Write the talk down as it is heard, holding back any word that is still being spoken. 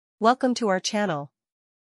Welcome to our channel.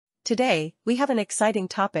 Today, we have an exciting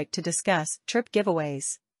topic to discuss: trip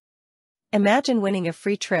giveaways. Imagine winning a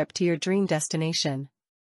free trip to your dream destination.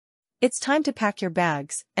 It's time to pack your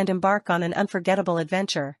bags and embark on an unforgettable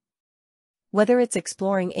adventure. Whether it's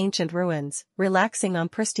exploring ancient ruins, relaxing on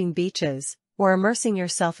pristine beaches, or immersing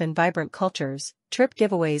yourself in vibrant cultures, trip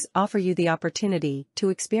giveaways offer you the opportunity to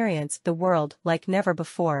experience the world like never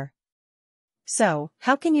before. So,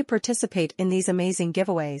 how can you participate in these amazing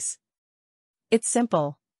giveaways? It's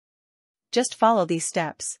simple. Just follow these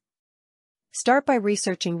steps. Start by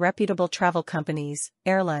researching reputable travel companies,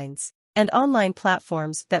 airlines, and online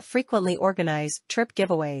platforms that frequently organize trip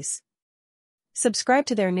giveaways. Subscribe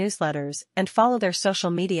to their newsletters and follow their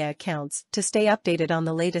social media accounts to stay updated on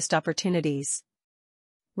the latest opportunities.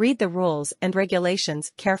 Read the rules and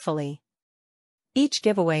regulations carefully. Each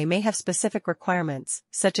giveaway may have specific requirements,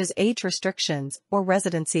 such as age restrictions or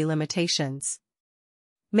residency limitations.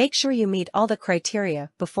 Make sure you meet all the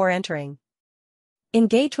criteria before entering.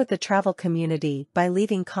 Engage with the travel community by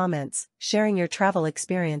leaving comments, sharing your travel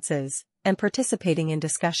experiences, and participating in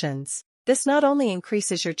discussions. This not only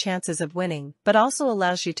increases your chances of winning but also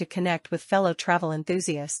allows you to connect with fellow travel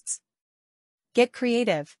enthusiasts. Get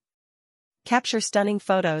creative. Capture stunning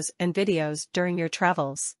photos and videos during your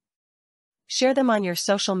travels. Share them on your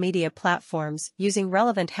social media platforms using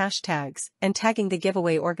relevant hashtags and tagging the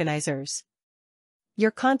giveaway organizers.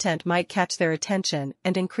 Your content might catch their attention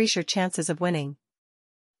and increase your chances of winning.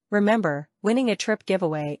 Remember, winning a trip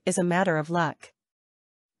giveaway is a matter of luck.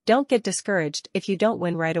 Don't get discouraged if you don't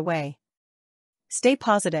win right away. Stay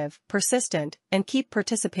positive, persistent, and keep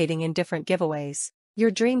participating in different giveaways.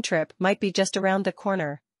 Your dream trip might be just around the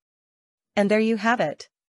corner. And there you have it.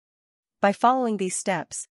 By following these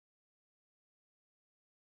steps,